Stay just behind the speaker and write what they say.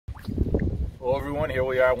Hello everyone, here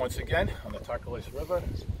we are once again on the Turquoise River.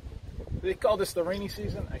 They call this the rainy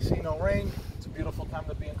season. I see no rain. It's a beautiful time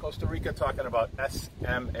to be in Costa Rica talking about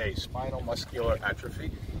SMA, spinal muscular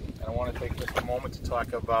atrophy. And I want to take just a moment to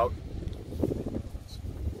talk about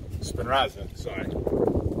Spinraza. Sorry.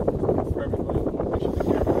 For everybody, make sure the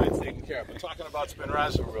cameraman's taken care of. But talking about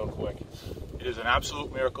Spinraza real quick, it is an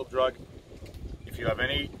absolute miracle drug. If you have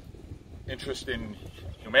any interest in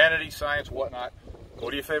humanity, science, whatnot, go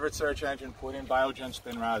to your favorite search engine, put in Biogen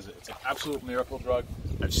Spinraza. It's an absolute miracle drug.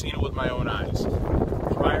 I've seen it with my own eyes.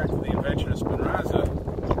 Prior to the invention of Spinraza,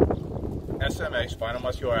 SMA, spinal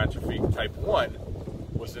muscular atrophy type 1,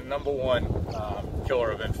 was the #1 killer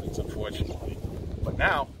of infants, unfortunately. But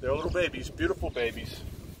now, they're little babies, beautiful babies,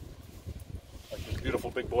 like this beautiful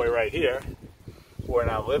big boy right here, who are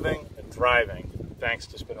now living and thriving thanks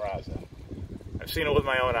to Spinraza. I've seen it with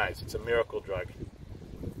my own eyes. It's a miracle drug.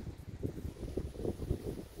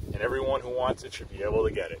 And everyone who wants it should be able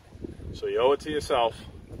to get it. So you owe it to yourself.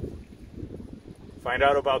 Find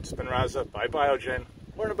out about Spinraza, buy Biogen,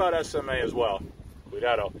 learn about SMA as well.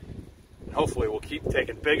 Cuidado. And hopefully we'll keep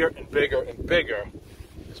taking bigger and bigger and bigger,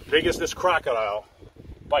 as big as this crocodile,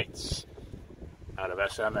 bites out of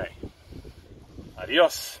SMA.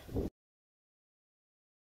 Adios.